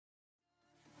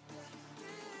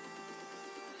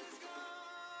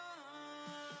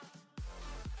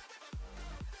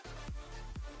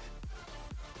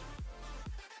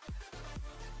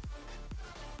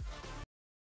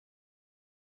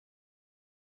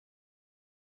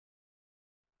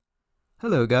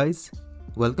Hello guys,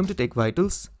 welcome to Tech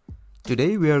Vitals.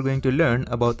 Today we are going to learn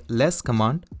about less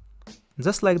command.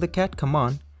 Just like the cat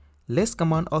command, less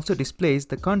command also displays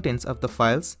the contents of the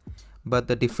files, but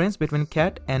the difference between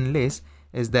cat and less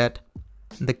is that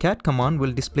the cat command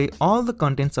will display all the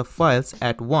contents of files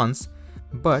at once,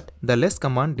 but the less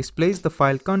command displays the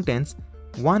file contents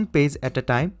one page at a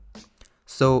time.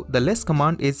 So the less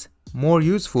command is more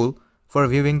useful for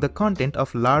viewing the content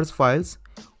of large files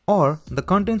or the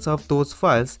contents of those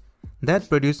files that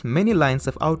produce many lines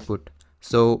of output.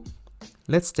 So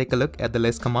let's take a look at the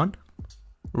less command.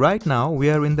 Right now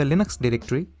we are in the Linux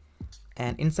directory,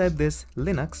 and inside this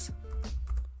Linux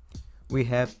we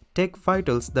have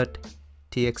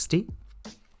techvitals.txt,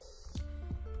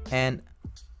 and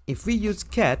if we use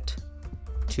cat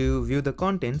to view the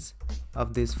contents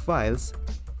of these files,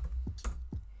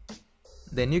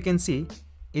 then you can see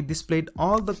it displayed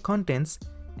all the contents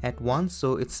at once.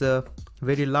 So it's a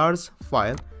very large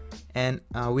file, and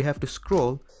we have to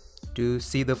scroll to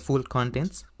see the full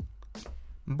contents.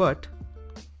 But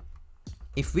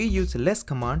if we use less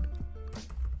command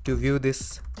to view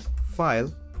this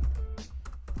file,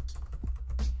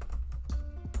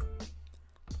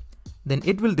 then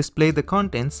it will display the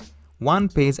contents one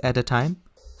page at a time.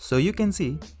 So you can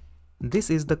see this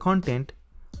is the content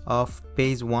of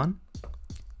page 1,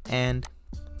 and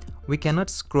we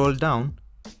cannot scroll down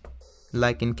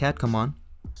like in cat command,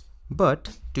 but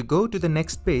to go to the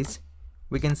next page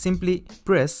we can simply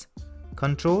press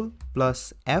Ctrl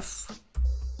plus F.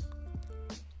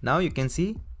 Now you can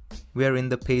see we are in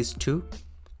the page 2,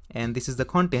 and this is the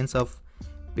contents of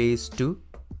page 2.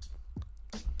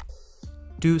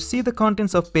 To see the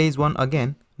contents of page 1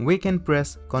 again, we can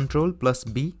press Ctrl plus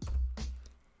B,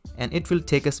 and it will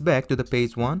take us back to the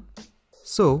page 1.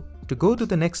 So to go to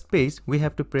the next page we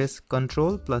have to press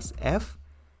Ctrl plus F,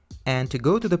 and to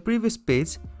go to the previous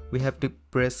page we have to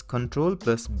press Ctrl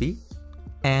plus B,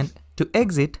 and to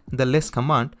exit the less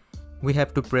command we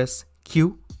have to press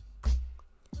Q.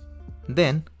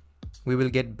 Then we will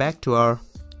get back to our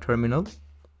terminal.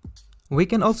 We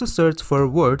can also search for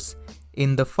words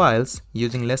in the files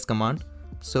using less command.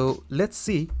 So let's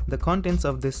see the contents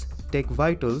of this Tech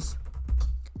Vitals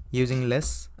using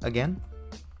less again.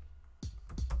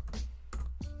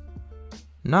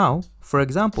 Now, for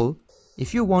example,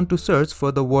 if you want to search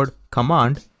for the word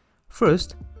command,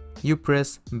 first you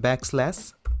press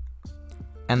backslash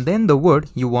and then the word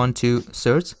you want to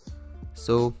search.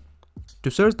 So to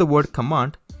search the word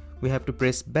command, we have to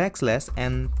press backslash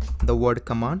and the word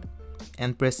command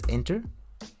and press enter.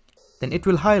 Then it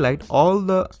will highlight all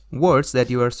the words that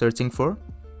you are searching for.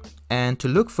 And to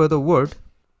look for the word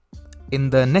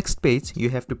in the next page, you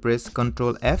have to press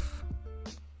Ctrl F.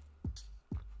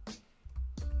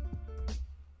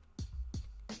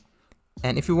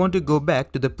 And if you want to go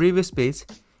back to the previous page,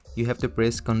 you have to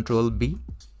press Ctrl B.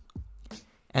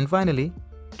 And finally,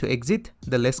 to exit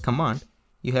the less command,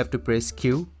 you have to press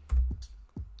Q.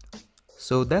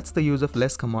 So that's the use of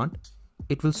less command.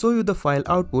 It will show you the file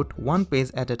output one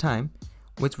page at a time,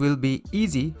 which will be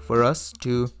easy for us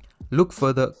to look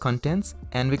for the contents,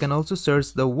 and we can also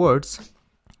search the words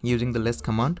using the less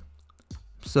command.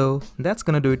 So that's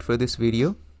gonna do it for this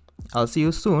video. I'll see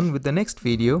you soon with the next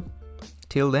video.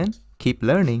 Till then, keep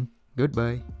learning.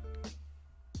 Goodbye.